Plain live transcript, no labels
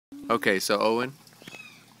Okay, so Owen,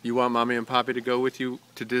 you want Mommy and Papi to go with you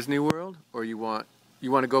to Disney World, or you want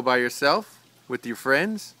to go by yourself with your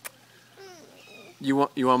friends? You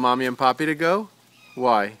want Mommy and Papi to go?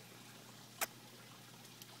 Why?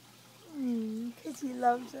 Because he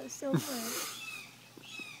loves us so much.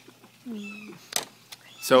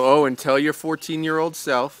 So Owen, tell your 14-year-old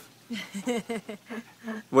self.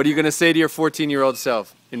 What are you gonna say to your 14-year-old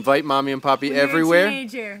self? Invite Mommy and Papi everywhere? You're a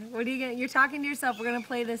teenager. What are you gonna? You're talking to yourself. We're gonna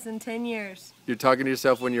play this in 10 years. You're talking to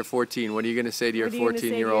yourself when you're 14. What are you gonna say to your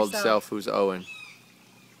 14-year-old self who's Owen?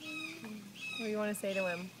 What do you want to say to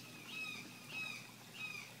him?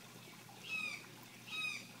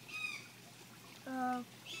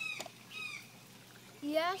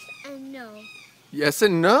 Yes and no. Yes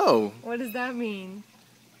and no. What does that mean?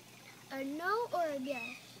 A no or a yes?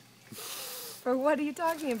 For what are you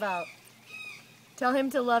talking about? Tell him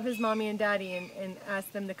to love his mommy and daddy and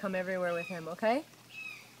ask them to come everywhere with him, okay?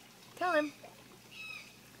 Tell him.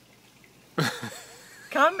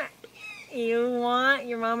 Come. You want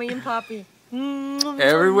your mommy and papi.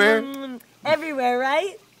 Everywhere? Everywhere,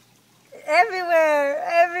 right?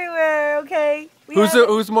 Everywhere, okay?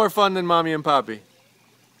 Who's more fun than Mommy and Papi?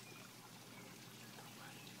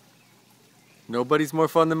 Nobody's more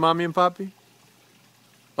fun than Mommy and Papi?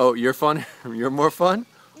 Oh, you're fun? You're more fun?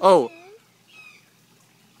 Oh.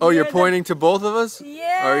 Oh, you're pointing to both of us?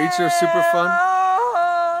 Yeah. Are each are super fun?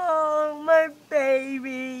 Oh, my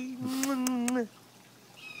baby.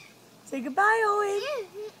 Say goodbye, Owen.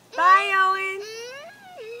 Bye, Owen.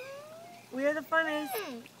 We're the funnest.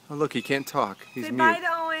 Oh, look, he can't talk. He's Say mute. bye to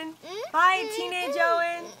Owen. Bye, teenage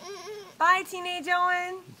Owen. Bye, teenage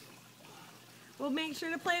Owen. We'll make sure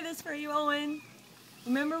to play this for you, Owen.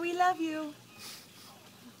 Remember, we love you.